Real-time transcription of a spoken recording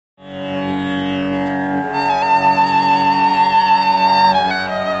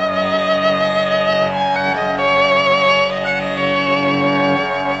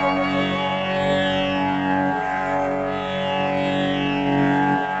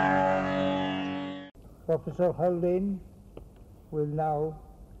Professor Haldane will now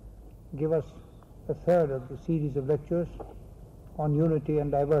give us the third of the series of lectures on unity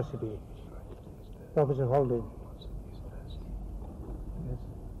and diversity. Professor Haldane.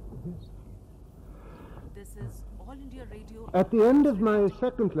 This is All India Radio. At the end of my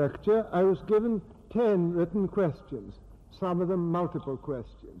second lecture, I was given 10 written questions, some of them multiple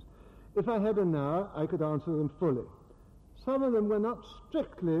questions. If I had an hour, I could answer them fully. Some of them were not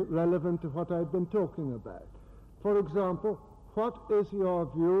strictly relevant to what I'd been talking about. For example, what is your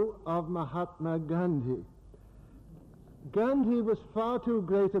view of Mahatma Gandhi? Gandhi was far too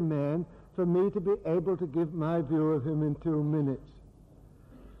great a man for me to be able to give my view of him in 2 minutes.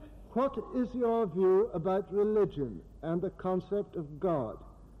 What is your view about religion and the concept of God?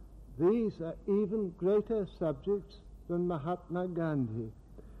 These are even greater subjects than Mahatma Gandhi.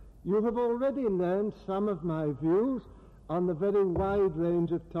 You have already learned some of my views on the very wide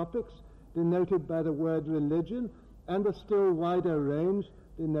range of topics denoted by the word religion and the still wider range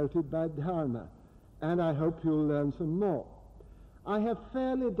denoted by dharma, and I hope you'll learn some more. I have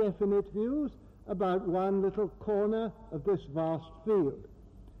fairly definite views about one little corner of this vast field.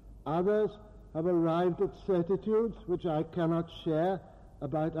 Others have arrived at certitudes which I cannot share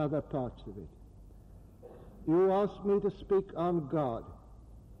about other parts of it. You asked me to speak on God.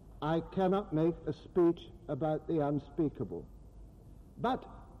 I cannot make a speech about the unspeakable. But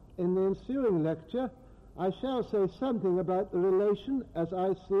in the ensuing lecture, I shall say something about the relation, as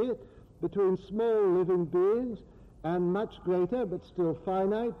I see it, between small living beings and much greater but still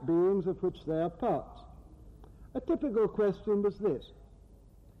finite beings of which they are parts. A typical question was this: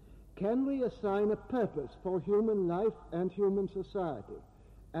 can we assign a purpose for human life and human society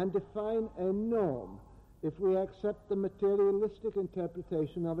and define a norm if we accept the materialistic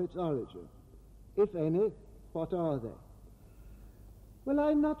interpretation of its origin? If any, what are they? Well,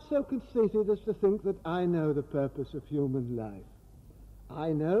 I'm not so conceited as to think that I know the purpose of human life. I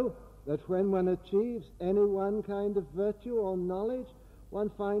know that when one achieves any one kind of virtue or knowledge, one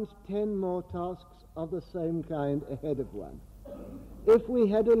finds 10 more tasks of the same kind ahead of one. If we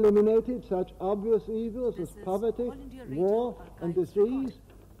had eliminated such obvious evils as poverty, war, and disease,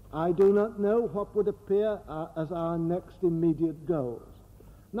 I do not know what would appear as our next immediate goals.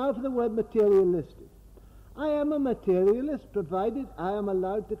 Now for the word materialistic. I am a materialist provided I am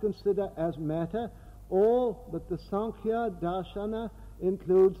allowed to consider as matter all that the Sankhya Darshana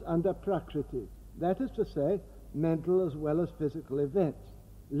includes under Prakriti, that is to say, mental as well as physical events.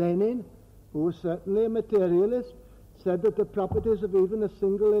 Lenin, who was certainly a materialist, said that the properties of even a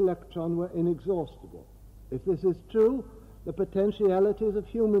single electron were inexhaustible. If this is true, the potentialities of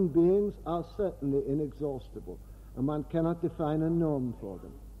human beings are certainly inexhaustible, and one cannot define a norm for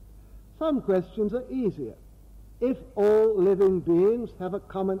them. Some questions are easier. If all living beings have a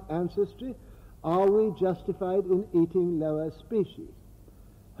common ancestry, are we justified in eating lower species?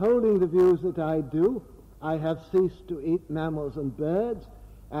 Holding the views that I do, I have ceased to eat mammals and birds,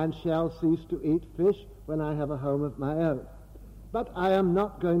 and shall cease to eat fish when I have a home of my own. But I am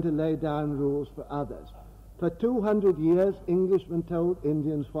not going to lay down rules for others. For 200 years, Englishmen told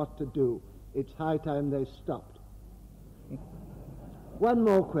Indians what to do. It's high time they stopped. One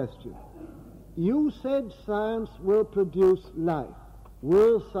more question. You said science will produce life.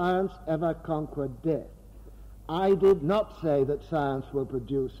 Will science ever conquer death? I did not say that science will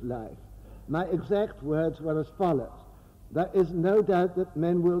produce life. My exact words were as follows. There is no doubt that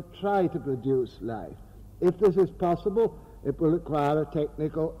men will try to produce life. If this is possible, it will require a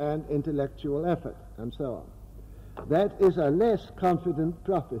technical and intellectual effort, and so on. That is a less confident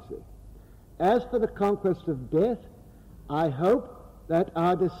prophecy. As for the conquest of death, I hope that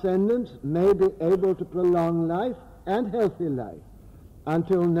our descendants may be able to prolong life and healthy life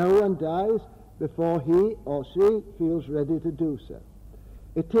until no one dies before he or she feels ready to do so.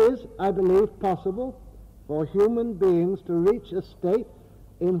 It is, I believe, possible for human beings to reach a state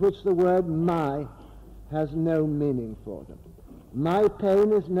in which the word my has no meaning for them. My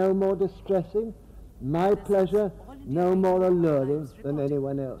pain is no more distressing, my pleasure no more alluring than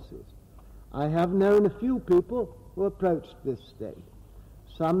anyone else's. I have known a few people who approached this state.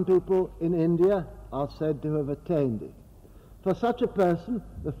 Some people in India are said to have attained it. For such a person,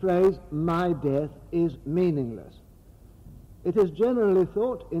 the phrase my death is meaningless. It is generally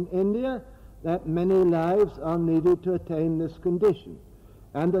thought in India that many lives are needed to attain this condition,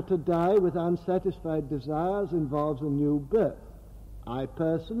 and that to die with unsatisfied desires involves a new birth. I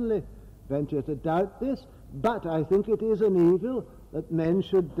personally venture to doubt this, but I think it is an evil that men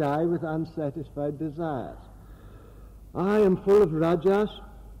should die with unsatisfied desires. I am full of rajas.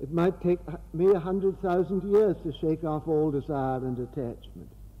 It might take me 100,000 years to shake off all desire and attachment.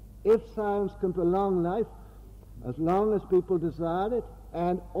 if science can prolong life, as long as people desire it,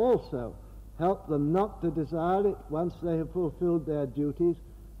 and also help them not to desire it once they have fulfilled their duties,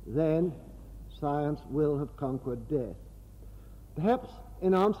 then science will have conquered death. Perhaps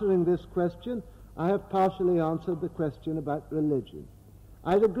in answering this question, I have partially answered the question about religion.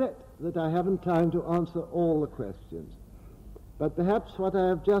 I regret that I haven't time to answer all the questions, but perhaps what I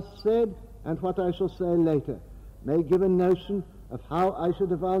have just said and what I shall say later may give a notion of how I should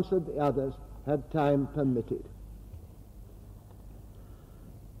have answered the others had time permitted.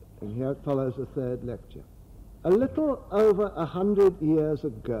 And here it follows the third lecture. A little over 100 years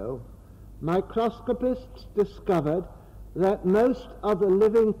ago, microscopists discovered that most of the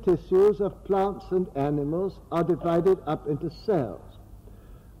living tissues of plants and animals are divided up into cells.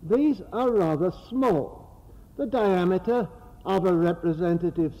 These are rather small. The diameter of a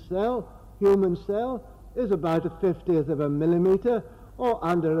representative cell, human cell, is about 1/50th of a millimeter or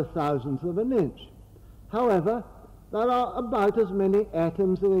under 1,000th of an inch. However, there are about as many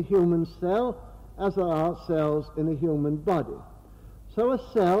atoms in a human cell as there are cells in a human body. So a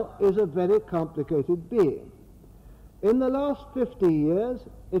cell is a very complicated being. In the last 50 years,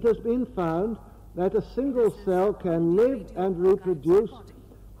 it has been found that a single cell can live and reproduce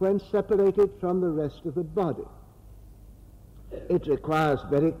when separated from the rest of the body. It requires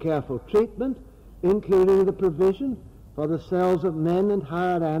very careful treatment, including the provision for the cells of men and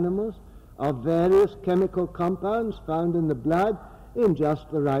higher animals of various chemical compounds found in the blood in just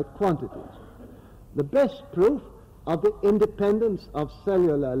the right quantities. The best proof of the independence of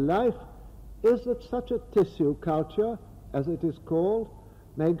cellular life is that such a tissue culture, as it is called,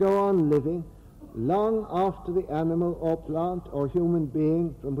 may go on living long after the animal or plant or human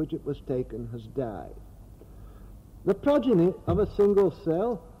being from which it was taken has died. The progeny of a single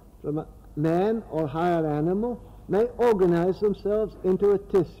cell from a man or higher animal may organize themselves into a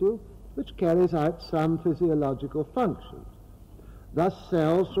tissue which carries out some physiological functions. Thus,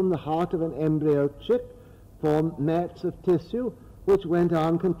 cells from the heart of an embryo chick form mats of tissue which went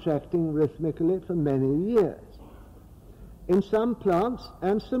on contracting rhythmically for many years. In some plants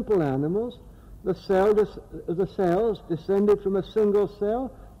and simple animals, the cells descended from a single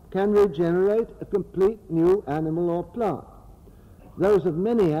cell can regenerate a complete new animal or plant. Those of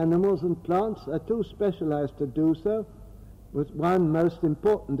many animals and plants are too specialized to do so, with one most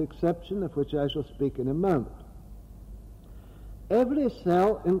important exception of which I shall speak in a moment. Every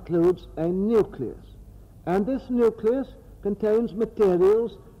cell includes a nucleus, and this nucleus contains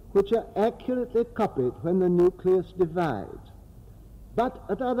materials which are accurately copied when the nucleus divides. But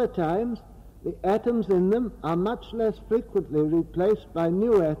at other times, the atoms in them are much less frequently replaced by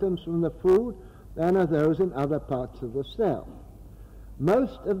new atoms from the food than are those in other parts of the cell.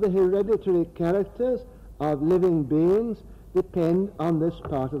 Most of the hereditary characters of living beings depend on this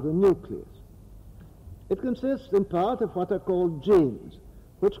part of the nucleus. It consists in part of what are called genes,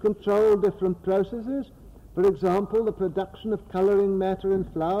 which control different processes, for example, the production of coloring matter in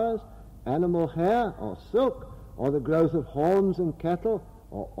flowers, animal hair or silk, or the growth of horns in cattle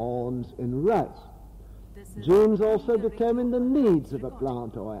or awns in rice. Genes also determine the needs of a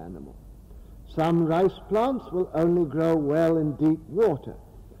plant or animal. Some rice plants will only grow well in deep water.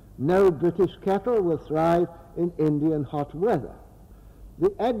 No British cattle will thrive in Indian hot weather.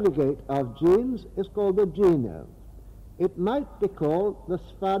 The aggregate of genes is called the genome. It might be called the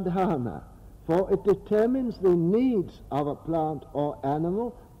svadharma, for it determines the needs of a plant or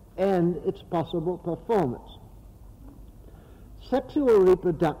animal and its possible performance. Sexual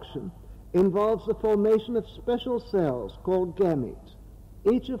reproduction involves the formation of special cells called gametes,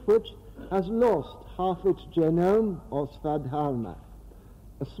 each of which has lost half its genome or svadharma.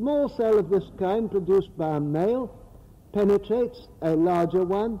 A small cell of this kind produced by a male penetrates a larger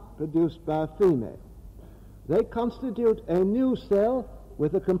one produced by a female. They constitute a new cell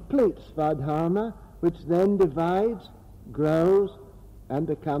with a complete svadharma, which then divides, grows, and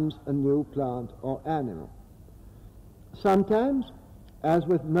becomes a new plant or animal. Sometimes, as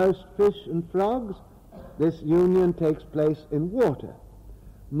with most fish and frogs, this union takes place in water.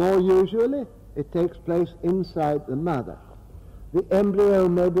 More usually, it takes place inside the mother. The embryo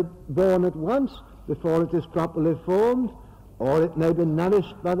may be born at once before it is properly formed, or it may be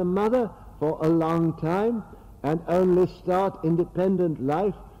nourished by the mother for a long time and only start independent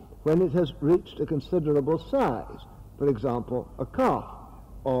life when it has reached a considerable size, for example, a calf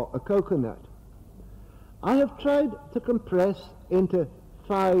or a coconut. I have tried to compress into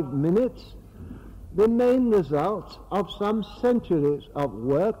 5 minutes the main results of some centuries of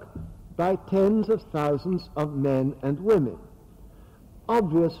work by tens of thousands of men and women.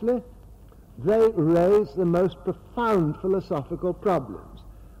 Obviously, they raise the most profound philosophical problems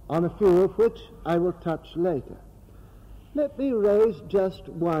on a few of which I will touch later. Let me raise just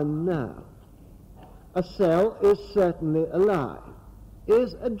one now. A cell is certainly alive.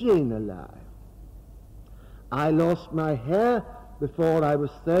 Is a gene alive? I lost my hair before I was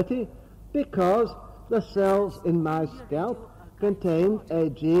 30 because the cells in my scalp contained a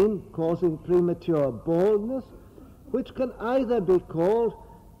gene causing premature baldness, which can either be called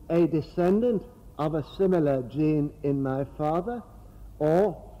a descendant of a similar gene in my father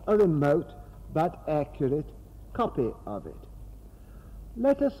or a remote but accurate copy of it.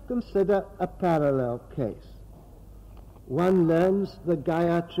 Let us consider a parallel case. One learns the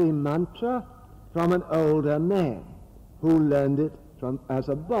Gayatri Mantra from an older man who learned it as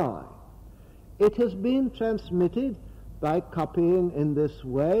a boy. It has been transmitted by copying in this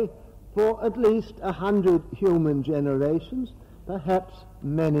way for at least 100 human generations, perhaps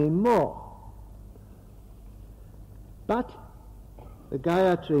many more. But the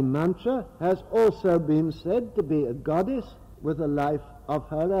Gayatri Mantra has also been said to be a goddess with a life of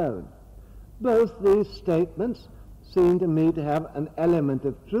her own. Both these statements seem to me to have an element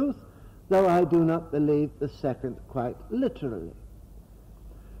of truth, though I do not believe the second quite literally.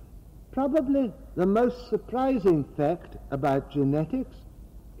 Probably the most surprising fact about genetics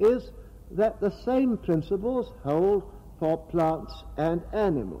is that the same principles hold for plants and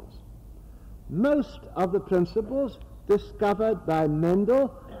animals. Most of the principles discovered by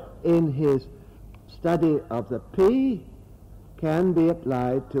Mendel in his study of the pea can be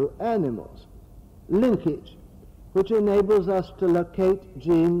applied to animals. Linkage, which enables us to locate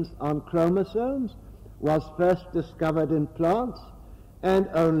genes on chromosomes, was first discovered in plants and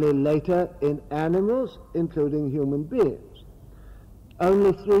only later in animals, including human beings.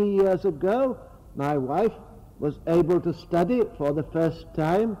 Only 3 years ago, my wife was able to study for the first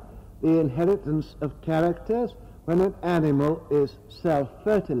time the inheritance of characters when an animal is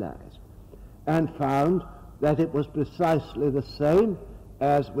self-fertilized, and found that it was precisely the same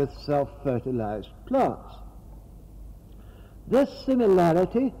as with self-fertilized plants. This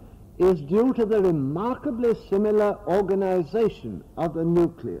similarity is due to the remarkably similar organization of the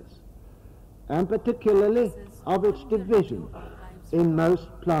nucleus, and particularly of its division in most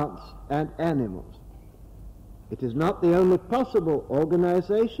plants and animals. It is not the only possible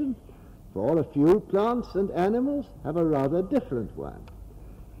organization, for a few plants and animals have a rather different one.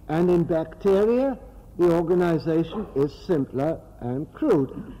 And in bacteria, the organization is simpler and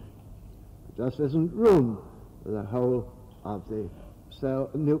cruder. There just isn't room for the whole of the cell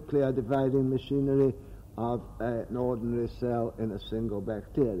nuclear dividing machinery of an ordinary cell in a single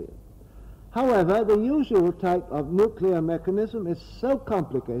bacterium. However, the usual type of nuclear mechanism is so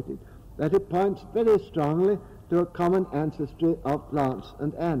complicated that it points very strongly to a common ancestry of plants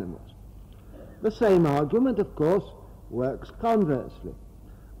and animals. The same argument, of course, works conversely.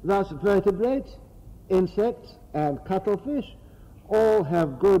 Thus, vertebrates, insects, and cuttlefish all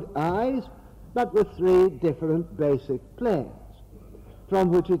have good eyes, but with 3 different basic plans,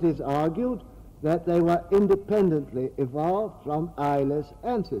 from which it is argued that they were independently evolved from eyeless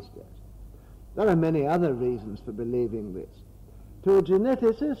ancestors. There are many other reasons for believing this. To a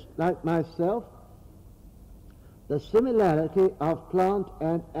geneticist like myself, the similarity of plant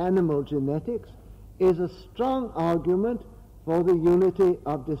and animal genetics is a strong argument for the unity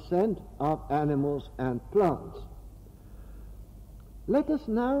of descent of animals and plants. Let us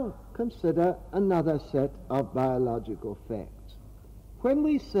now consider another set of biological facts. When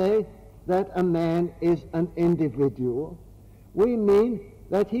we say that a man is an individual, we mean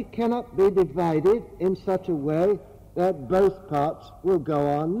that he cannot be divided in such a way that both parts will go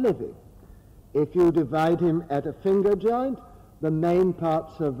on living. If you divide him at a finger joint, the main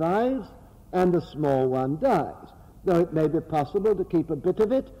part survives and the small one dies, though it may be possible to keep a bit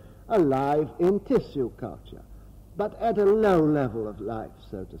of it alive in tissue culture, but at a low level of life,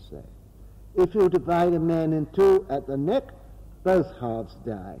 so to say. If you divide a man in 2 at the neck, both halves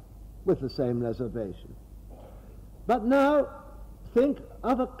die, with the same reservation. But now, think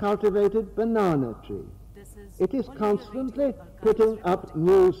of a cultivated banana tree. It is constantly putting up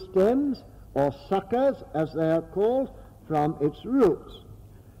new stems, or suckers as they are called, from its roots.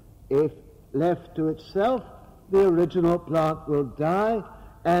 If left to itself, the original plant will die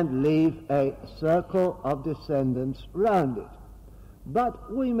and leave a circle of descendants round it.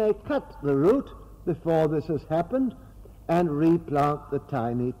 But we may cut the root before this has happened and replant the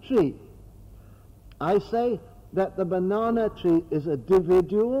tiny tree. I say that the banana tree is a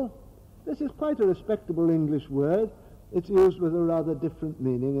dividual. This is quite a respectable English word. It's used with a rather different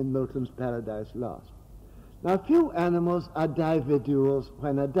meaning in Milton's Paradise Lost. Now, few animals are dividuals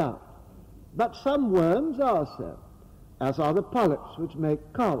when adult, but some worms are so. as are the polyps which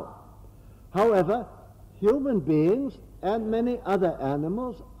make coral. However, human beings and many other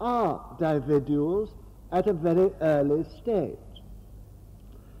animals are dividuals at a very early stage.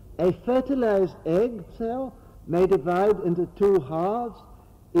 A fertilized egg cell may divide into two halves,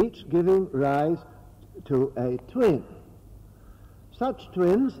 each giving rise to a twin. Such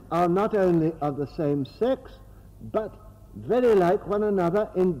twins are not only of the same sex, but very like one another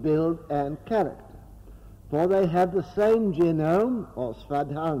in build and character, for they have the same genome or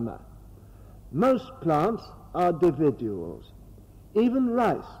svadharma. Most plants are dividuals. Even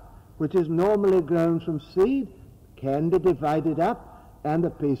rice, which is normally grown from seed, can be divided up and the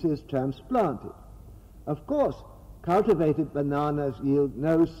pieces transplanted. Of course, cultivated bananas yield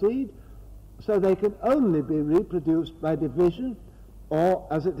no seed, so they can only be reproduced by division, or,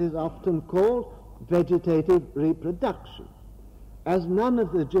 as it is often called, vegetative reproduction. As none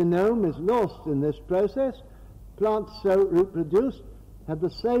of the genome is lost in this process, plants so reproduced have the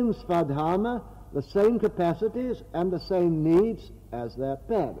same svadharma, the same capacities, and the same needs as their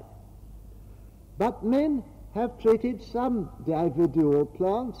parent. But men have treated some dividual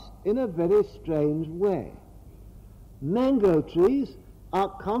plants in a very strange way. Mango trees are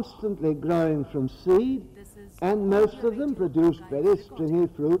constantly growing from seed, and most of them produce very stringy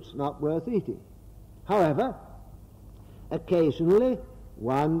fruits not worth eating. However, occasionally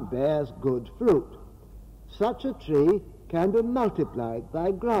one bears good fruit. Such a tree can be multiplied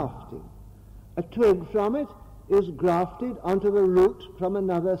by grafting. A twig from it is grafted onto the root from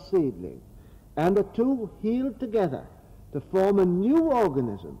another seedling, and the two heal together to form a new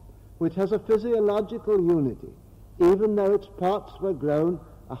organism which has a physiological unity, even though its parts were grown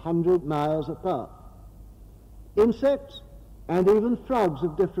 100 miles apart. Insects and even frogs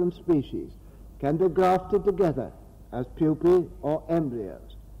of different species can be grafted together as pupae or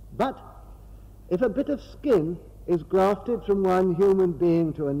embryos. But if a bit of skin is grafted from one human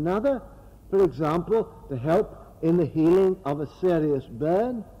being to another, for example, to help in the healing of a serious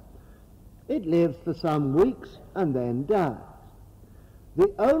burn, it lives for some weeks and then dies.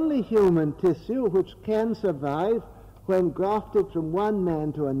 The only human tissue which can survive when grafted from one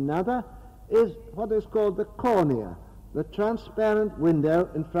man to another is what is called the cornea, the transparent window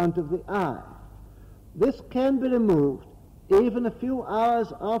in front of the eye. This can be removed even a few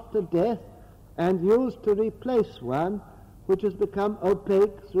hours after death and used to replace one which has become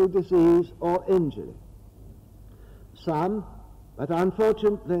opaque through disease or injury. Some, but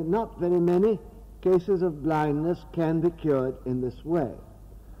unfortunately not very many, cases of blindness can be cured in this way.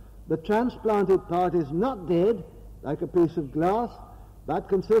 The transplanted part is not dead, like a piece of glass, but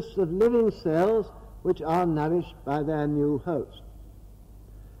consists of living cells which are nourished by their new host.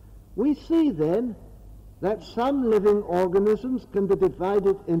 We see then that some living organisms can be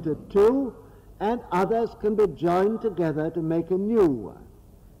divided into two and others can be joined together to make a new one.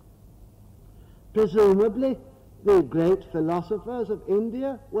 Presumably, the great philosophers of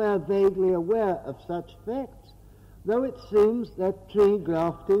India were vaguely aware of such facts, though it seems that tree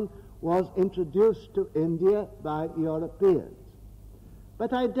grafting was introduced to India by Europeans.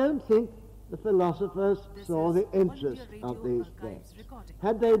 But I don't think the philosophers saw the interest of these facts.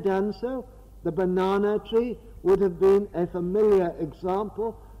 Had they done so, the banana tree would have been a familiar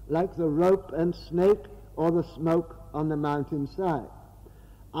example, like the rope and snake or the smoke on the mountainside.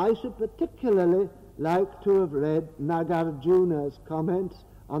 I should particularly like to have read Nagarjuna's comments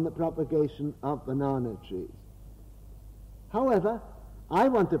on the propagation of banana trees. However, I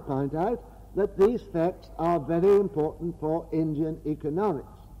want to point out that these facts are very important for Indian economics.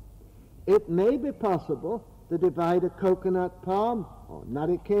 It may be possible to divide a coconut palm or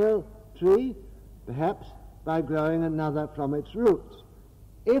narikal tree, perhaps by growing another from its roots.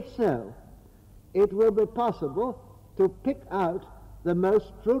 If so, it will be possible to pick out the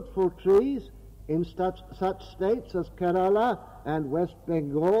most fruitful trees in such states as Kerala and West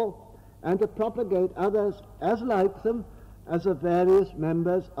Bengal, and to propagate others as like them as the various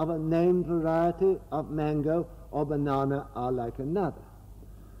members of a named variety of mango or banana are like another.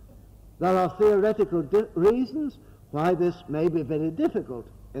 There are theoretical reasons why this may be very difficult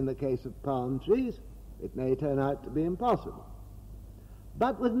in the case of palm trees. It may turn out to be impossible.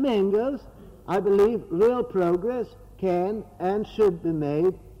 But with mangoes, I believe real progress can and should be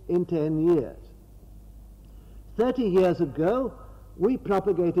made in 10 years. 30 years ago, we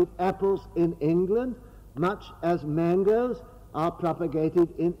propagated apples in England much as mangoes are propagated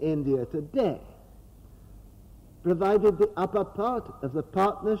in India today. Provided the upper part of the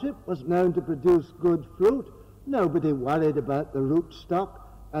partnership was known to produce good fruit, nobody worried about the rootstock,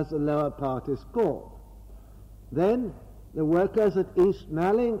 as the lower part is called. Then the workers at East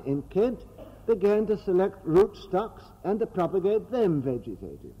Malling in Kent began to select rootstocks and to propagate them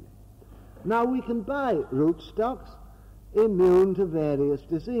vegetatively. Now we can buy rootstocks immune to various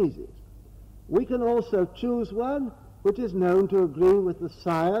diseases. We can also choose one which is known to agree with the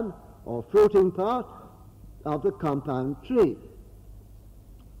scion or fruiting part of the compound tree,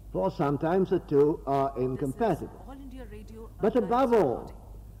 for sometimes the two are incompatible. All India Radio, But above all,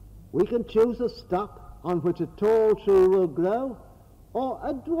 we can choose a stock on which a tall tree will grow, or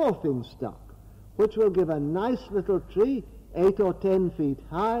a dwarfing stock, which will give a nice little tree 8 or 10 feet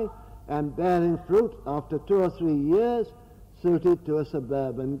high and bearing fruit after 2 or 3 years, suited to a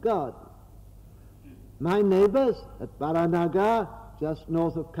suburban garden. My neighbors at Baranagar, just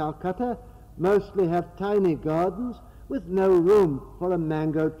north of Calcutta, mostly have tiny gardens with no room for a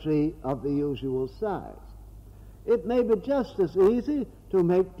mango tree of the usual size. It may be just as easy to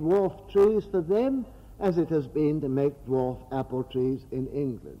make dwarf trees for them as it has been to make dwarf apple trees in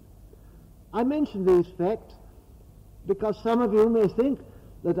England. I mention these facts because some of you may think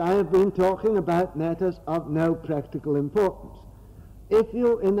that I have been talking about matters of no practical importance. If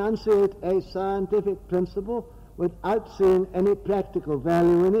you enunciate a scientific principle without seeing any practical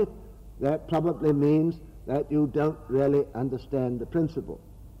value in it, that probably means that you don't really understand the principle.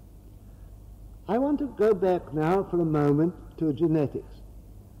 I want to go back now for a moment to genetics.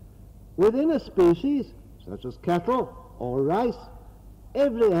 Within a species, such as cattle or rice,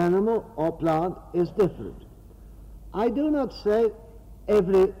 every animal or plant is different. I do not say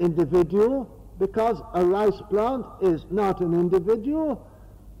every individual, because a rice plant is not an individual,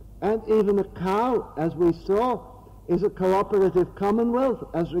 and even a cow, as we saw, is a cooperative commonwealth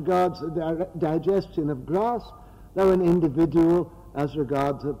as regards the digestion of grass, though an individual as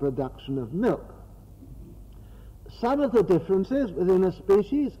regards the production of milk. Some of the differences within a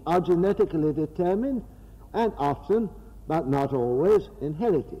species are genetically determined and often, but not always,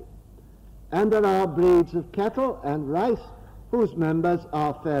 inherited. And there are breeds of cattle and rice whose members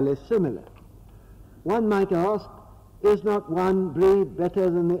are fairly similar. One might ask, is not one breed better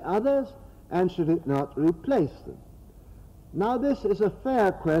than the others, and should it not replace them? Now this is a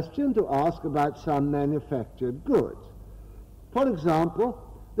fair question to ask about some manufactured goods. For example,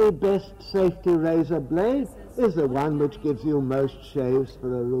 the best safety razor blade is the one which gives you most shaves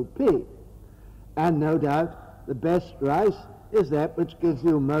for a rupee. And no doubt the best rice is that which gives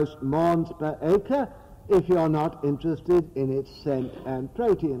you most mawns per acre if you're not interested in its scent and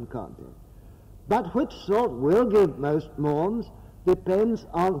protein content. But which sort will give most mawns depends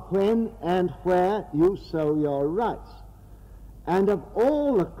on when and where you sow your rice. And of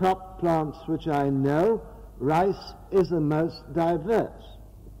all the crop plants which I know, rice is the most diverse.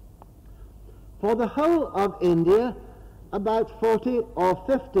 For the whole of India, about 40 or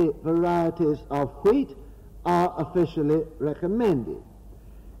 50 varieties of wheat are officially recommended.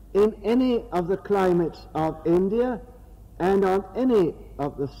 In any of the climates of India and on any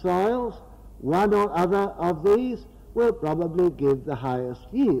of the soils, one or other of these will probably give the highest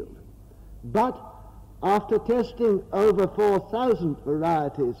yield. But after testing over 4,000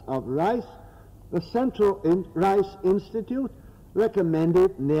 varieties of rice, the Central Rice Institute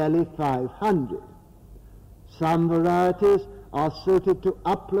recommended nearly 500. Some varieties are suited to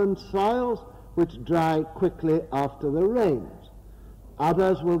upland soils which dry quickly after the rains.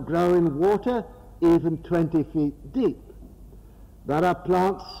 Others will grow in water even 20 feet deep. There are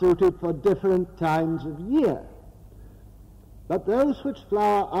plants suited for different times of year. But those which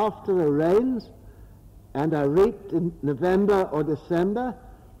flower after the rains and are reaped in November or December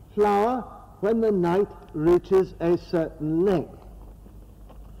flower when the night reaches a certain length.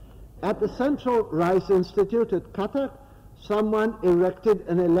 At the Central Rice Institute at Cuttack, someone erected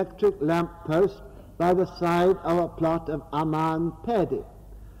an electric lamp post by the side of a plot of Amman paddy.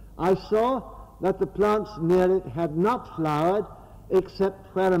 I saw that the plants near it had not flowered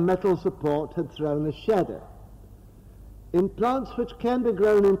except where a metal support had thrown a shadow. In plants which can be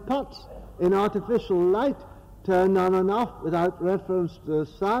grown in pots in artificial light, turned on and off without reference to the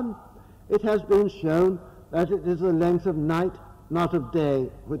sun, it has been shown that it is the length of night, not of day,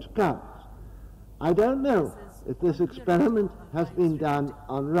 which counts. I don't know if this experiment has been done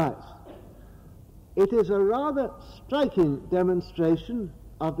on rice. It is a rather striking demonstration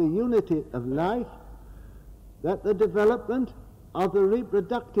of the unity of life that the development of the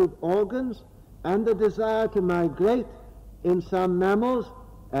reproductive organs and the desire to migrate in some mammals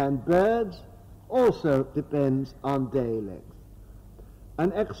and birds also depends on day length.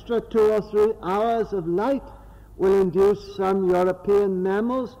 An extra 2 or 3 hours of light will induce some European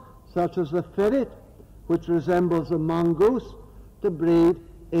mammals, such as the ferret, which resembles a mongoose, to breed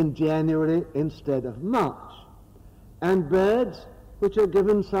in January instead of March. And birds which are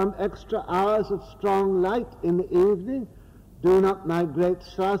given some extra hours of strong light in the evening, do not migrate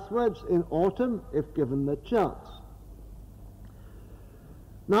southwards in autumn if given the chance.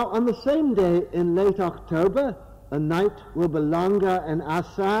 Now, on the same day in late October, a night will be longer in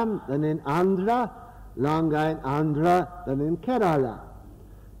Assam than in Andhra, longer in Andhra than in Kerala.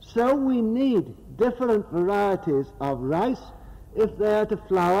 So we need different varieties of rice if they are to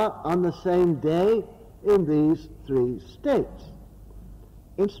flower on the same day in these three states.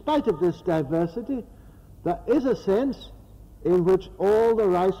 In spite of this diversity, there is a sense in which all the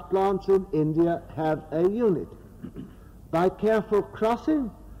rice plants in India have a unity. By careful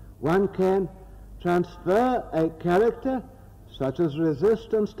crossing, one can transfer a character such as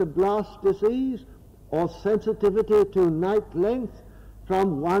resistance to blast disease or sensitivity to night length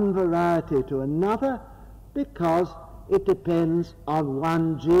from one variety to another because it depends on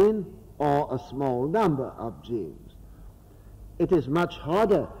one gene or a small number of genes. It is much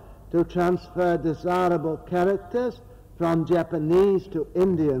harder to transfer desirable characters from Japanese to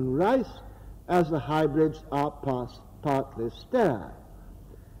Indian rice, as the hybrids are partly sterile.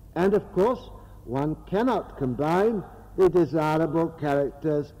 And of course, one cannot combine the desirable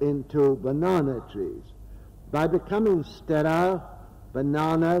characters into banana trees. By becoming sterile,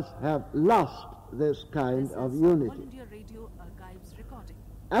 bananas have lost this kind of unity. All India Radio Archives recording.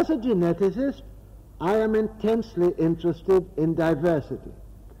 As a geneticist, I am intensely interested in diversity,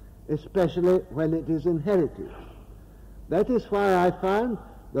 especially when it is inherited. That is why I found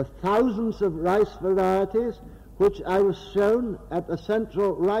the thousands of rice varieties which I was shown at the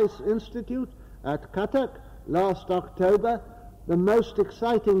Central Rice Institute at Cuttack last October the most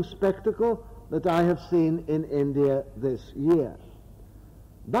exciting spectacle that I have seen in India this year.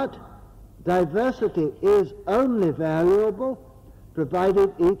 But diversity is only valuable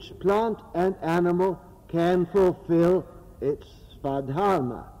provided each plant and animal can fulfill its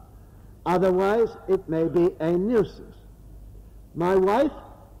svadharma. Otherwise, it may be a nuisance. My wife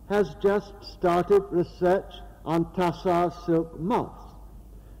has just started research on tassar silk moths.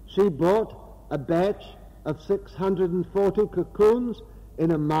 She bought a batch of 640 cocoons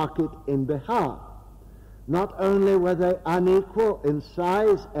in a market in Bihar. Not only were they unequal in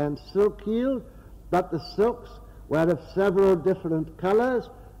size and silk yield, but the silks were of several different colors,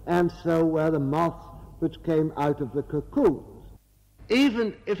 and so were the moths which came out of the cocoons.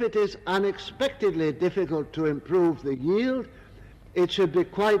 Even if it is unexpectedly difficult to improve the yield, it should be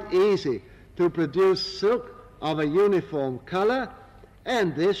quite easy to produce silk of a uniform color,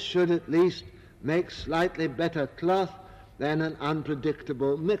 and this should at least make slightly better cloth than an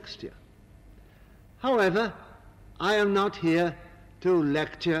unpredictable mixture. However, I am not here to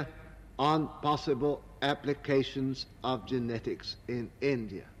lecture on possible applications of genetics in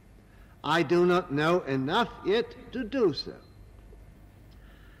India. I do not know enough yet to do so.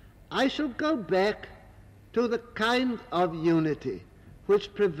 I shall go back to the kind of unity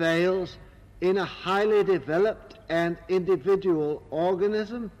which prevails in a highly developed and individual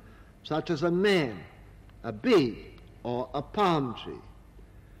organism such as a man, a bee, or a palm tree.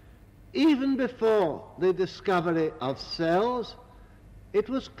 Even before the discovery of cells, it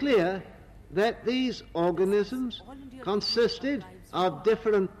was clear that these organisms consisted of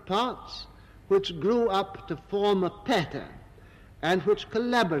different parts which grew up to form a pattern and which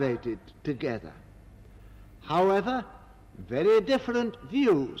collaborated together. However, very different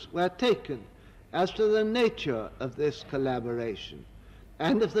views were taken as to the nature of this collaboration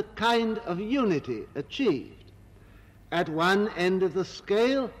and of the kind of unity achieved. At one end of the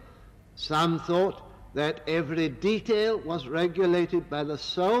scale, some thought that every detail was regulated by the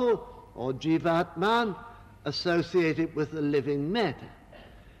soul, or jivatman, associated with the living matter.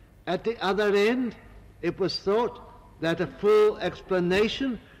 At the other end, it was thought that a full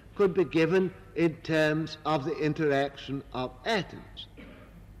explanation could be given in terms of the interaction of atoms.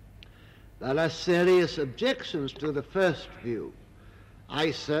 There are serious objections to the first view.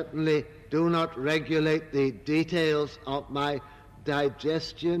 I certainly do not regulate the details of my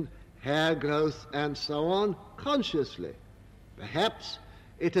digestion, hair growth, and so on consciously. Perhaps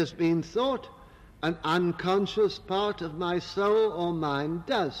it has been thought an unconscious part of my soul or mind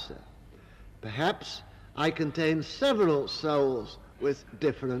does so. Perhaps I contain several souls with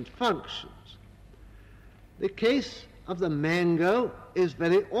different functions. The case of the mango is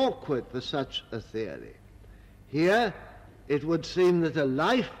very awkward for such a theory. Here, it would seem that a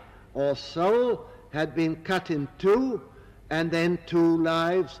life or soul had been cut in two, and then two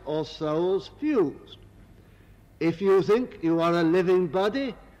lives or souls fused. If you think you are a living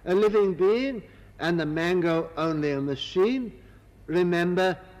body, a living being, and the mango only a machine,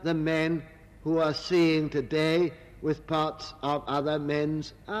 remember the men who are seeing today with parts of other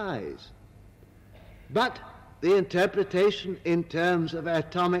men's eyes. But the interpretation in terms of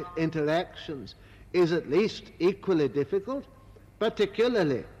atomic interactions is at least equally difficult,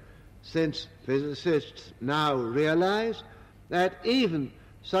 particularly since physicists now realize that even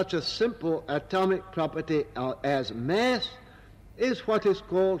such a simple atomic property as mass is what is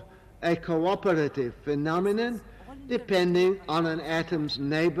called a cooperative phenomenon, depending on an atom's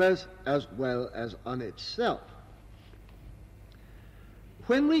neighbors as well as on itself.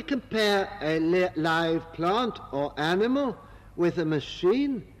 When we compare a live plant or animal with a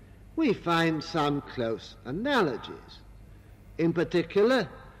machine, we find some close analogies. In particular,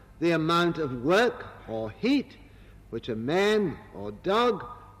 the amount of work or heat which a man or dog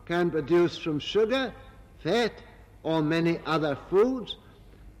can produce from sugar, fat, or many other foods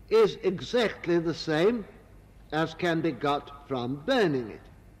is exactly the same as can be got from burning it.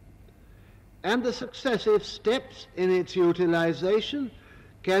 And the successive steps in its utilization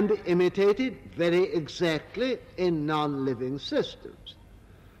can be imitated very exactly in non-living systems.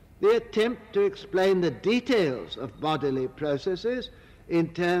 The attempt to explain the details of bodily processes in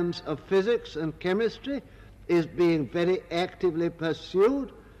terms of physics and chemistry is being very actively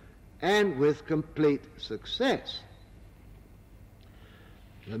pursued and with complete success.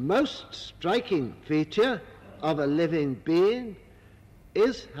 The most striking feature of a living being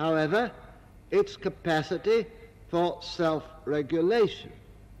is, however, its capacity for self-regulation.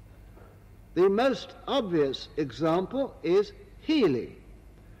 The most obvious example is healing.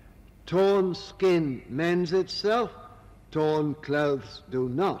 Torn skin mends itself, torn clothes do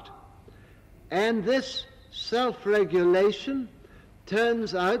not. And this self-regulation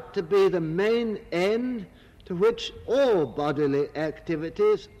turns out to be the main end to which all bodily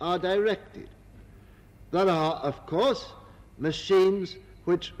activities are directed. There are, of course, machines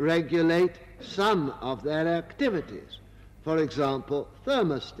which regulate some of their activities, for example,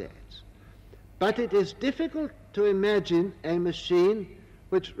 thermostats. But it is difficult to imagine a machine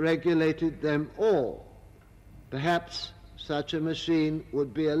which regulated them all. Perhaps such a machine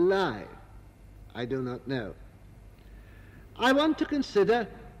would be alive. I do not know. I want to consider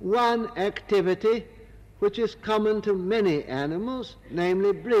one activity which is common to many animals,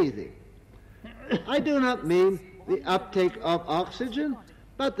 namely breathing. I do not mean the uptake of oxygen,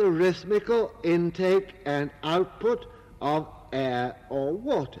 but the rhythmical intake and output of air or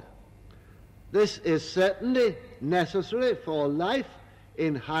water. This is certainly necessary for life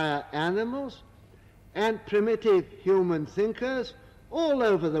in higher animals, and primitive human thinkers all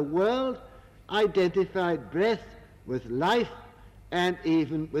over the world identified breath with life and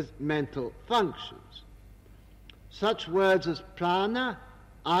even with mental functions. Such words as prana,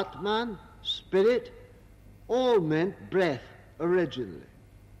 atman, spirit, all meant breath originally.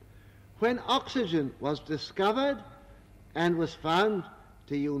 When oxygen was discovered and was found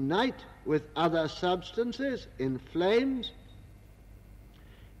to unite with other substances in flames,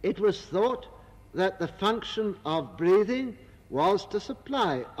 it was thought that the function of breathing was to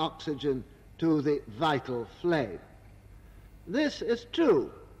supply oxygen to the vital flame. This is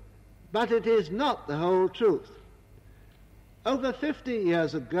true, but it is not the whole truth. Over 50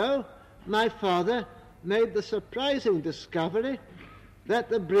 years ago, my father made the surprising discovery that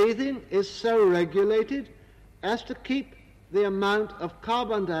the breathing is so regulated as to keep the amount of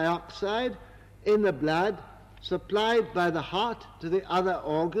carbon dioxide in the blood supplied by the heart to the other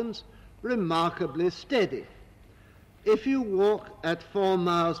organs remarkably steady. If you walk at 4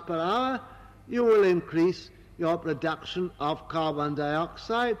 miles per hour, you will increase your production of carbon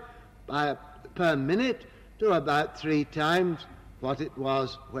dioxide per minute to about 3 times what it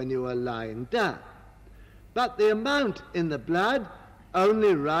was when you were lying down. But the amount in the blood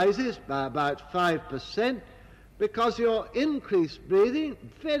only rises by about 5% because your increased breathing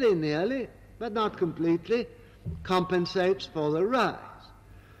very nearly, but not completely, compensates for the rise.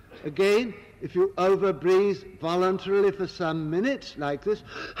 Again, if you overbreathe voluntarily for some minutes like this,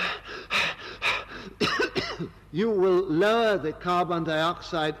 you will lower the carbon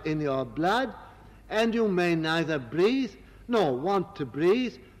dioxide in your blood, and you may neither breathe nor want to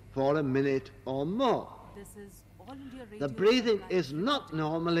breathe for a minute or more. This is All India Radio. The breathing is not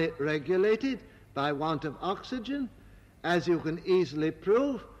normally regulated by want of oxygen, as you can easily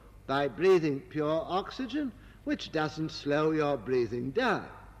prove by breathing pure oxygen, which doesn't slow your breathing down.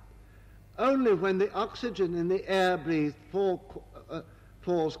 Only when the oxygen in the air breathed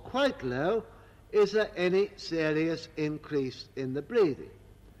falls quite low is there any serious increase in the breathing.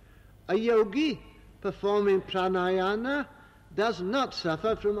 A yogi performing pranayama does not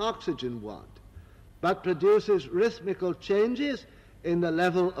suffer from oxygen want, but produces rhythmical changes in the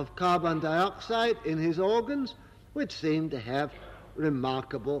level of carbon dioxide in his organs which seem to have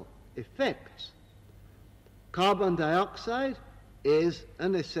remarkable effects. Carbon dioxide is a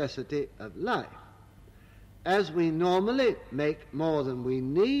necessity of life. As we normally make more than we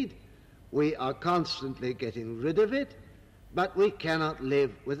need, we are constantly getting rid of it, but we cannot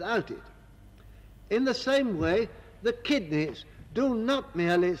live without it. In the same way, the kidneys do not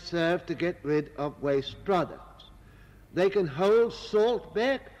merely serve to get rid of waste products. They can hold salt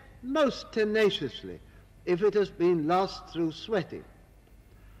back most tenaciously if it has been lost through sweating.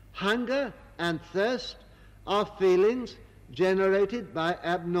 Hunger and thirst are feelings generated by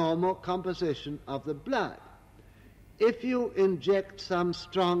abnormal composition of the blood. If you inject some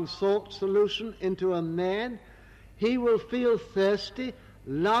strong salt solution into a man, he will feel thirsty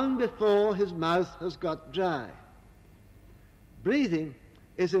long before his mouth has got dry. Breathing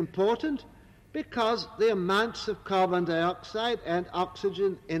is important because the amounts of carbon dioxide and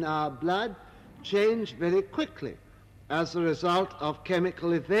oxygen in our blood change very quickly as a result of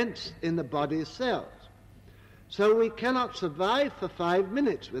chemical events in the body's cells. So we cannot survive for 5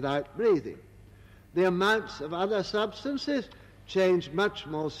 minutes without breathing. The amounts of other substances change much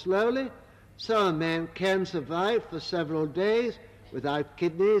more slowly, so a man can survive for several days without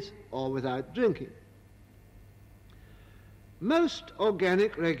kidneys or without drinking. Most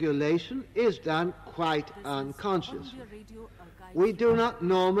organic regulation is done quite unconsciously. We do not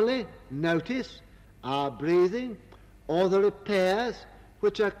normally notice our breathing or the repairs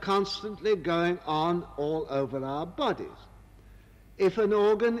which are constantly going on all over our bodies. If an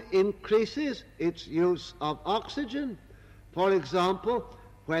organ increases its use of oxygen, for example,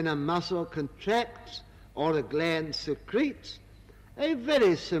 when a muscle contracts or a gland secretes, a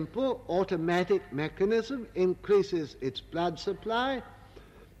very simple automatic mechanism increases its blood supply,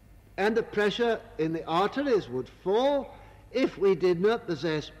 and the pressure in the arteries would fall if we did not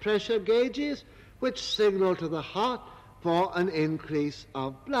possess pressure gauges which signal to the heart for an increase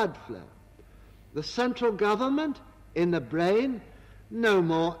of blood flow. The central government in the brain no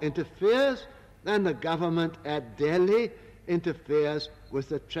more interferes than the government at Delhi interferes with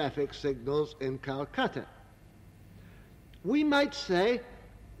the traffic signals in Calcutta. We might say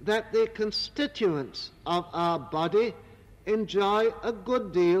that the constituents of our body enjoy a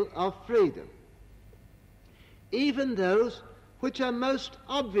good deal of freedom. Even those which are most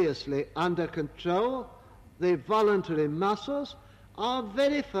obviously under control, the voluntary muscles, are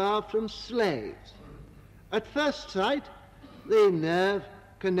very far from slaves. At first sight, the nerve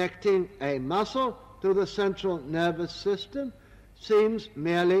connecting a muscle to the central nervous system seems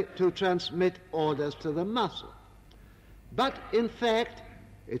merely to transmit orders to the muscle. But in fact,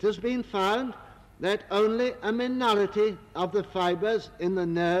 it has been found that only a minority of the fibers in the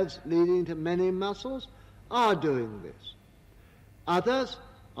nerves leading to many muscles are doing this. Others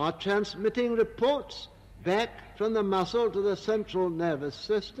are transmitting reports back from the muscle to the central nervous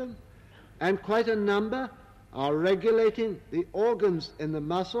system, and quite a number are regulating the organs in the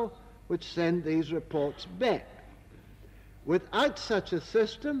muscle which send these reports back. Without such a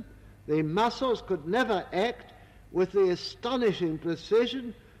system, the muscles could never act with the astonishing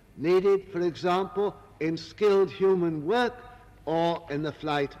precision needed, for example, in skilled human work or in the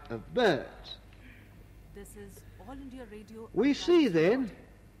flight of birds. This is All India Radio. We see then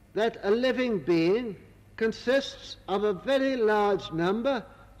that a living being consists of a very large number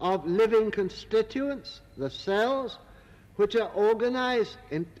of living constituents, the cells, which are organized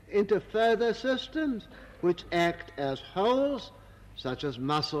into further systems which act as wholes, such as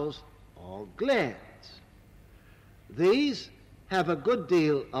muscles or glands. These have a good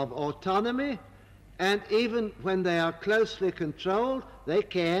deal of autonomy, and even when they are closely controlled, they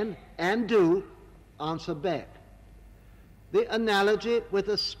can and do answer back. The analogy with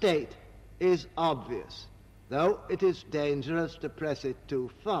a state is obvious, though it is dangerous to press it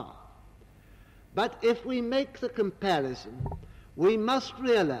too far. But if we make the comparison, we must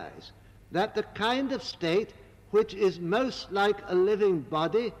realize that the kind of state which is most like a living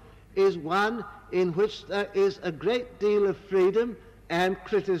body is one in which there is a great deal of freedom and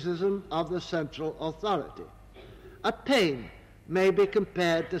criticism of the central authority. A pain may be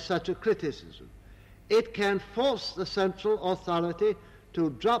compared to such a criticism. It can force the central authority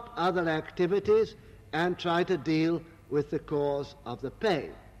to drop other activities and try to deal with the cause of the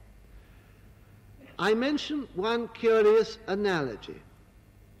pain. I mention one curious analogy.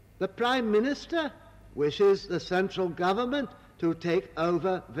 The Prime Minister wishes the central government to take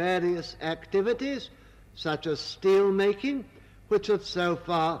over various activities, such as steel making, which have so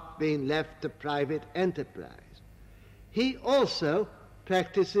far been left to private enterprise. He also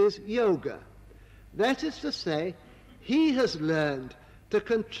practices yoga. That is to say, he has learned to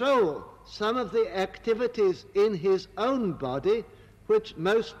control some of the activities in his own body which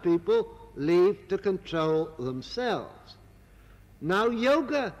most people leave to control themselves. Now,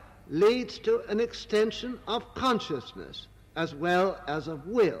 yoga leads to an extension of consciousness as well as of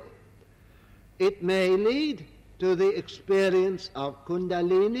will. It may lead to the experience of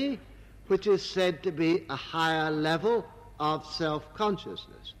Kundalini, which is said to be a higher level of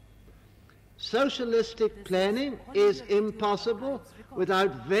self-consciousness. Socialistic planning is impossible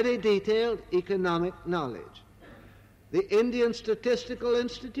without very detailed economic knowledge. The Indian Statistical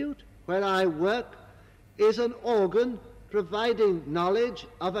Institute, where I work, is an organ providing knowledge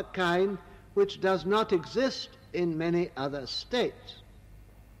of a kind which does not exist in many other states.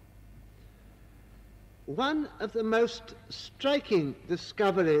 One of the most striking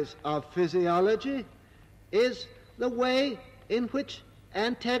discoveries of physiology is the way in which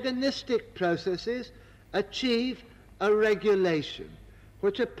antagonistic processes achieve a regulation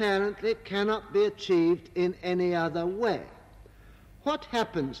which apparently cannot be achieved in any other way. What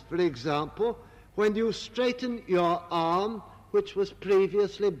happens, for example, when you straighten your arm which was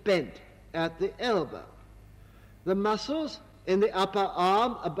previously bent at the elbow? The muscles in the upper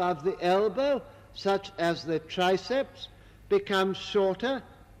arm above the elbow, such as the triceps, become shorter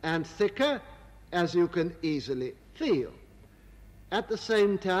and thicker, as you can easily feel. At the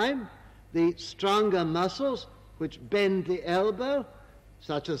same time, the stronger muscles which bend the elbow,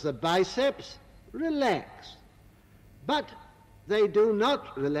 such as the biceps, relax. But they do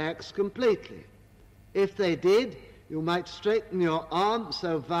not relax completely. If they did, you might straighten your arm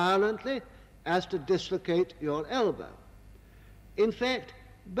so violently as to dislocate your elbow. In fact,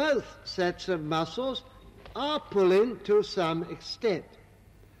 both sets of muscles are pulling to some extent.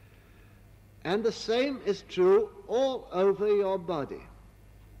 And the same is true all over your body.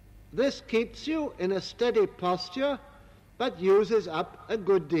 This keeps you in a steady posture, but uses up a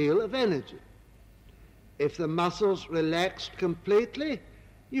good deal of energy. If the muscles relaxed completely,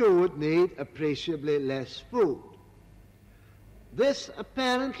 you would need appreciably less food. This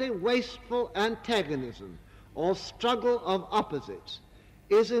apparently wasteful antagonism or struggle of opposites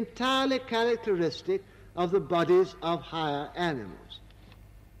is entirely characteristic of the bodies of higher animals.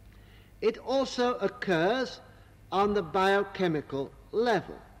 It also occurs on the biochemical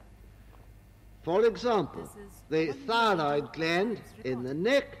level. For example, the thyroid gland in the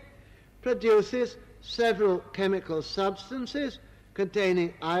neck produces several chemical substances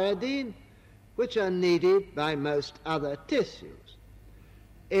containing iodine, which are needed by most other tissues.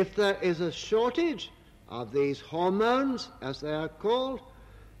 If there is a shortage of these hormones, as they are called,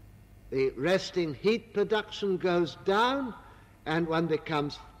 the resting heat production goes down and one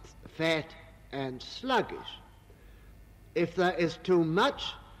becomes fat and sluggish. If there is too much,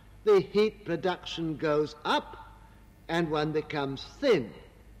 the heat production goes up and one becomes thin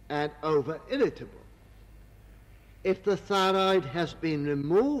and over-irritable. If the thyroid has been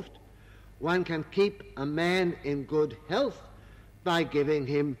removed, one can keep a man in good health by giving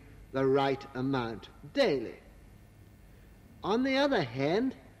him the right amount daily. On the other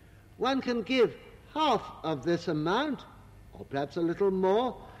hand, one can give half of this amount, or perhaps a little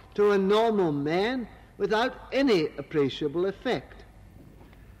more, to a normal man without any appreciable effect.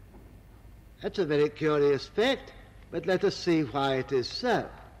 That's a very curious fact, but let us see why it is so.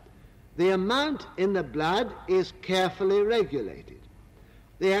 The amount in the blood is carefully regulated.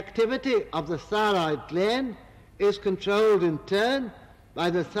 The activity of the thyroid gland is controlled in turn by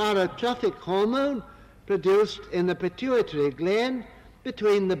the thyrotrophic hormone produced in the pituitary gland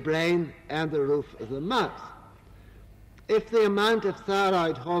between the brain and the roof of the mouth. If the amount of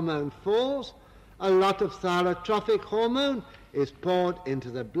thyroid hormone falls, a lot of thyrotrophic hormone is poured into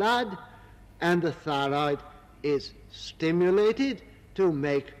the blood and the thyroid is stimulated to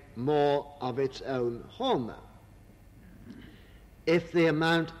make more of its own hormone. If the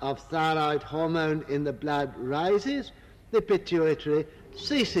amount of thyroid hormone in the blood rises, the pituitary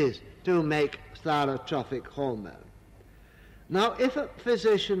ceases to make thyrotrophic hormone. Now, if a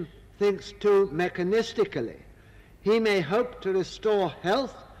physician thinks too mechanistically, he may hope to restore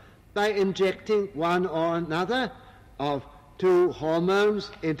health by injecting one or another of two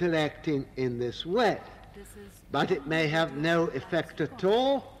hormones interacting in this way. But it may have no effect at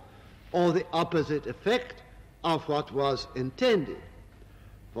all, or the opposite effect of what was intended.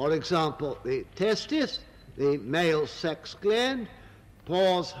 For example, the testis, the male sex gland,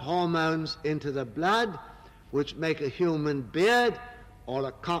 pours hormones into the blood which make a human beard or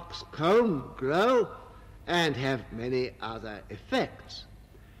a cock's comb grow and have many other effects.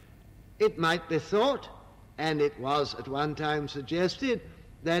 It might be thought, and it was at one time suggested,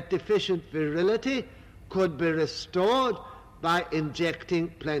 that deficient virility could be restored by injecting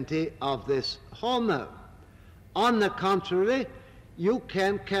plenty of this hormone. On the contrary, you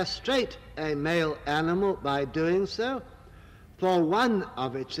can castrate a male animal by doing so, for one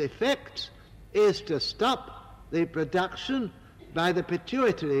of its effects is to stop the production by the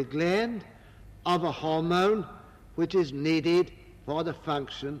pituitary gland of a hormone which is needed for the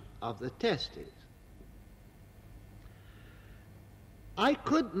function of the testes. I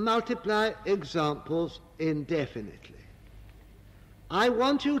could multiply examples indefinitely. I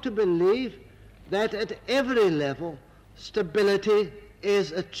want you to believe that at every level stability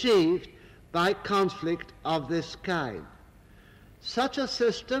is achieved by conflict of this kind. Such a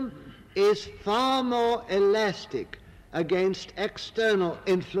system is far more elastic against external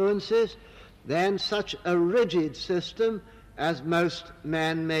influences than such a rigid system as most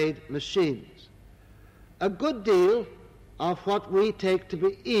man-made machines. A good deal of what we take to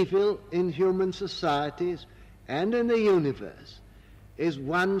be evil in human societies and in the universe is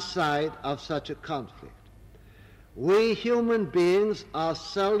one side of such a conflict. We human beings are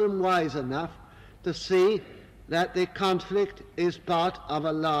seldom wise enough to see that the conflict is part of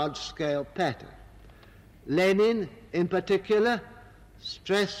a large-scale pattern. Lenin, in particular,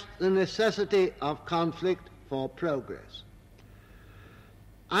 stressed the necessity of conflict for progress.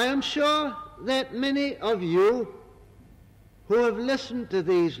 I am sure that many of you who have listened to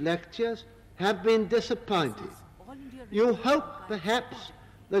these lectures have been disappointed. You hope, perhaps,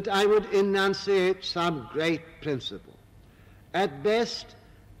 that I would enunciate some great principle. At best,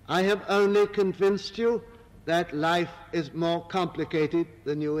 I have only convinced you that life is more complicated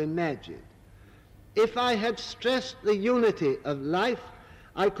than you imagined. If I had stressed the unity of life,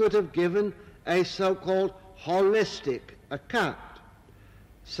 I could have given a so-called holistic account.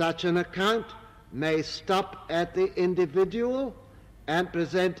 Such an account may stop at the individual and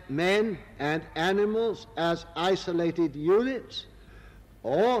present men and animals as isolated units,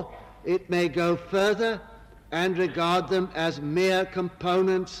 or it may go further and regard them as mere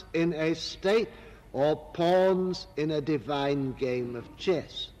components in a state or pawns in a divine game of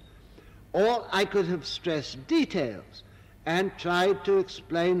chess. Or I could have stressed details and tried to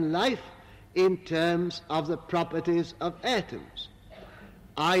explain life in terms of the properties of atoms.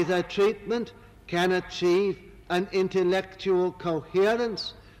 Either treatment can achieve an intellectual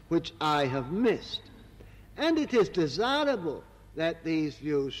coherence which I have missed, and it is desirable that these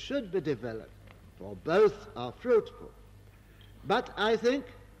views should be developed, for both are fruitful. But I think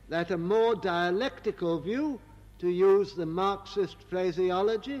that a more dialectical view, to use the Marxist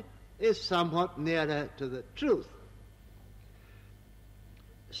phraseology, is somewhat nearer to the truth.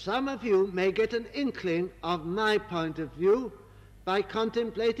 Some of you may get an inkling of my point of view by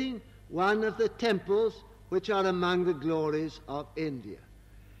contemplating one of the temples which are among the glories of India.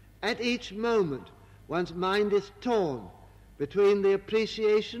 At each moment, one's mind is torn between the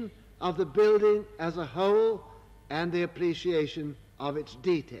appreciation of the building as a whole and the appreciation of its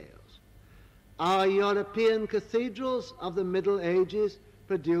details. Our European cathedrals of the Middle Ages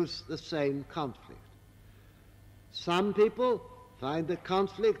produce the same conflict. Some people find the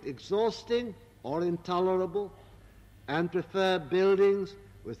conflict exhausting or intolerable and prefer buildings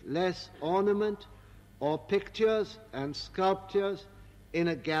with less ornament or pictures and sculptures in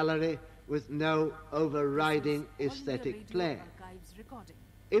a gallery with no overriding aesthetic flair.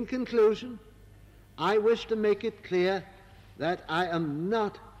 In conclusion, I wish to make it clear that I am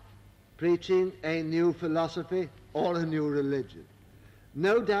not preaching a new philosophy or a new religion.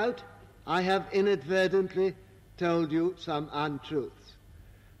 No doubt I have inadvertently told you some untruths,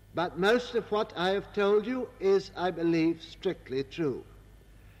 but most of what I have told you is, I believe, strictly true.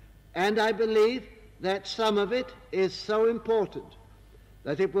 And I believe that some of it is so important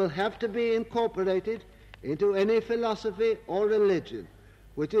that it will have to be incorporated into any philosophy or religion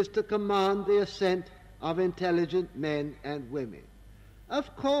which is to command the assent of intelligent men and women.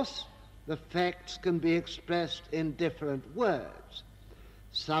 Of course, the facts can be expressed in different words.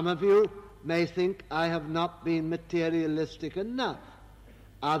 Some of you may think I have not been materialistic enough,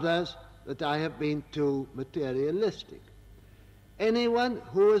 others that I have been too materialistic. Anyone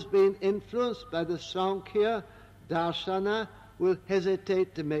who has been influenced by the Sankhya Darshana will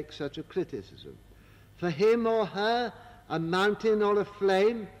hesitate to make such a criticism. For him or her, a mountain or a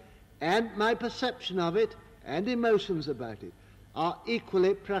flame, and my perception of it and emotions about it, are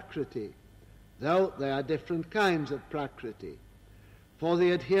equally Prakriti, though they are different kinds of Prakriti. For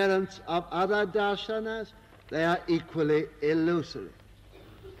the adherents of other darshanas, they are equally illusory.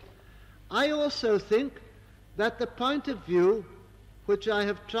 I also think that the point of view which I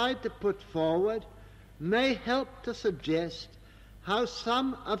have tried to put forward may help to suggest how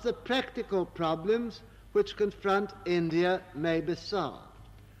some of the practical problems which confront India may be solved.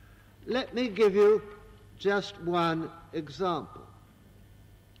 Let me give you just one example.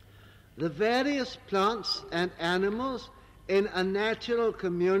 The various plants and animals in a natural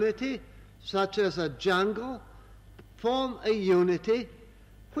community, such as a jungle, form a unity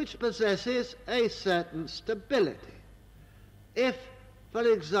which possesses a certain stability. If, for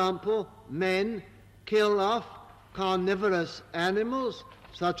example, men kill off carnivorous animals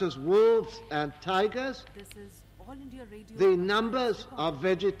such as wolves and tigers, This is All India Radio. the numbers of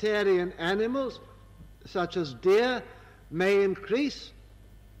vegetarian animals such as deer may increase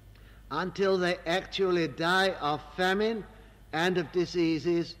until they actually die of famine and of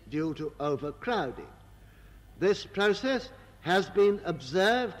diseases due to overcrowding. This process has been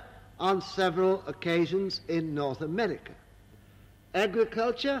observed on several occasions in North America.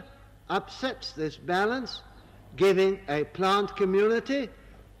 Agriculture upsets this balance, giving a plant community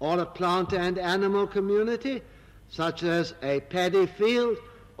or a plant and animal community, such as a paddy field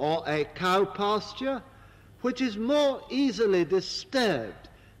or a cow pasture, which is more easily disturbed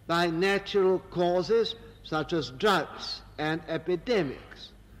by natural causes such as droughts and epidemics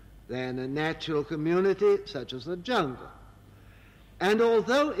than a natural community such as the jungle. And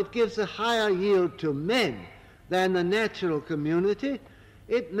although it gives a higher yield to men than the natural community,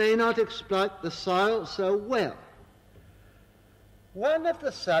 it may not exploit the soil so well. One of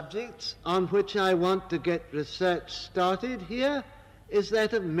the subjects on which I want to get research started here is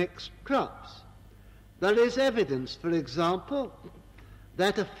that of mixed crops. There is evidence, for example,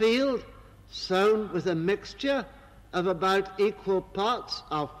 that a field sown with a mixture of about equal parts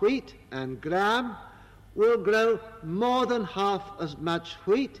of wheat and gram will grow more than half as much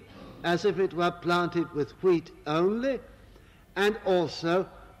wheat as if it were planted with wheat only, and also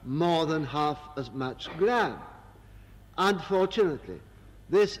more than half as much gram. Unfortunately,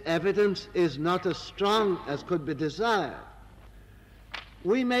 this evidence is not as strong as could be desired.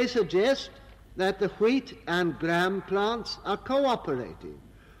 We may suggest that the wheat and gram plants are cooperating,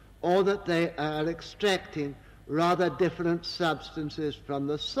 or that they are extracting rather different substances from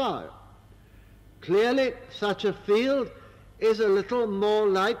the soil. Clearly, such a field is a little more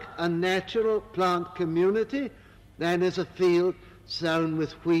like a natural plant community than is a field sown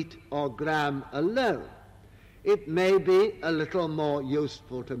with wheat or gram alone. It may be a little more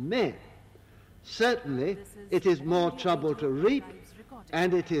useful to men. Certainly, it is more trouble to reap,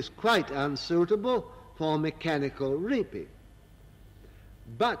 and it is quite unsuitable for mechanical reaping.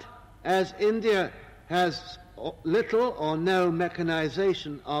 But as India has little or no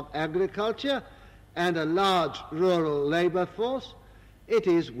mechanization of agriculture and a large rural labor force, it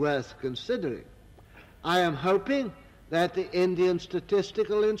is worth considering. I am hoping that the Indian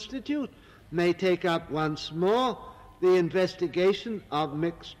Statistical Institute may take up once more the investigation of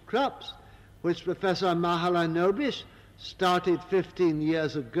mixed crops, which Professor Mahalanobis started 15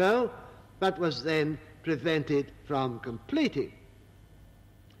 years ago, but was then prevented from completing.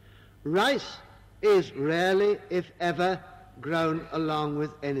 Rice is rarely, if ever, grown along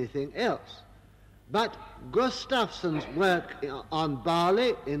with anything else. But Gustafsson's work on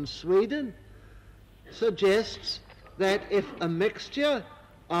barley in Sweden suggests that if a mixture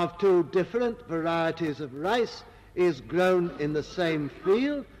of two different varieties of rice is grown in the same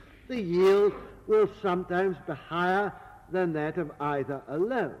field, the yield will sometimes be higher than that of either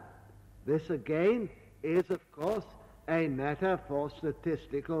alone. This again is, of course, a matter for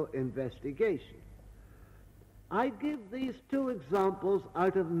statistical investigation. I give these two examples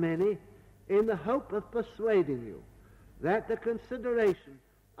out of many in the hope of persuading you that the consideration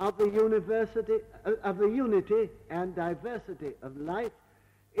of the unity and diversity of life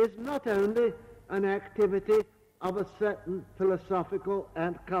is not only an activity of a certain philosophical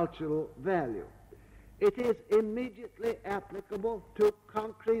and cultural value. It is immediately applicable to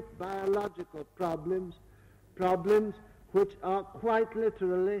concrete biological problems which are quite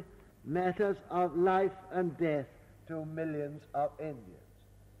literally matters of life and death to millions of Indians.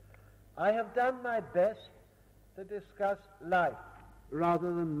 I have done my best to discuss life rather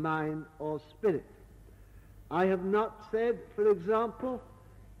than mind or spirit. I have not said, for example,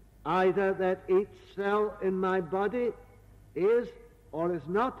 either that each cell in my body is or is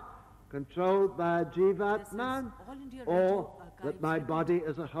not controlled by a Jivatman, or that my body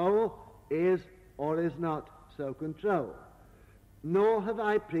as a whole is or is not so controlled. Nor have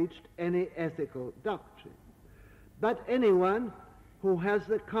I preached any ethical doctrine. But anyone who has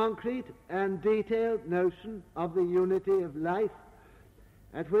the concrete and detailed notion of the unity of life,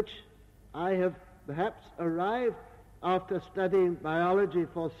 at which I have perhaps arrived after studying biology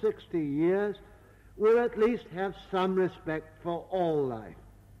for 60 years, will at least have some respect for all life,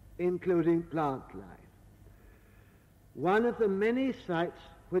 including plant life. One of the many sights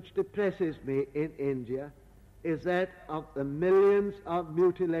which depresses me in India is that of the millions of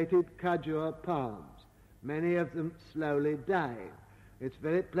mutilated Khajur palms, many of them slowly dying. It's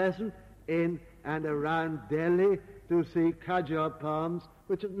very pleasant in and around Delhi to see Khajur palms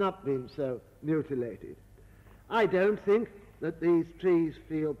which have not been so mutilated. I don't think that these trees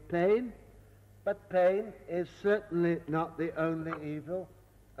feel pain, but pain is certainly not the only evil,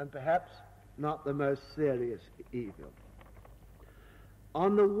 and perhaps not the most serious evil.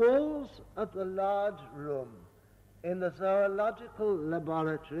 On the walls of the large room in the zoological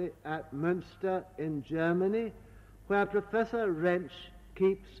laboratory at Münster in Germany, where Professor Wrench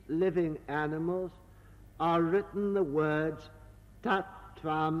keeps living animals, are written the words Tat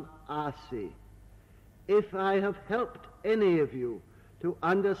Tvam Asi. If I have helped any of you to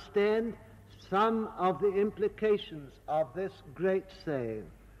understand some of the implications of this great saying,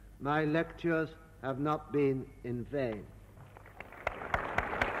 my lectures have not been in vain.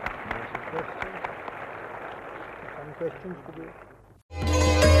 Some questions to be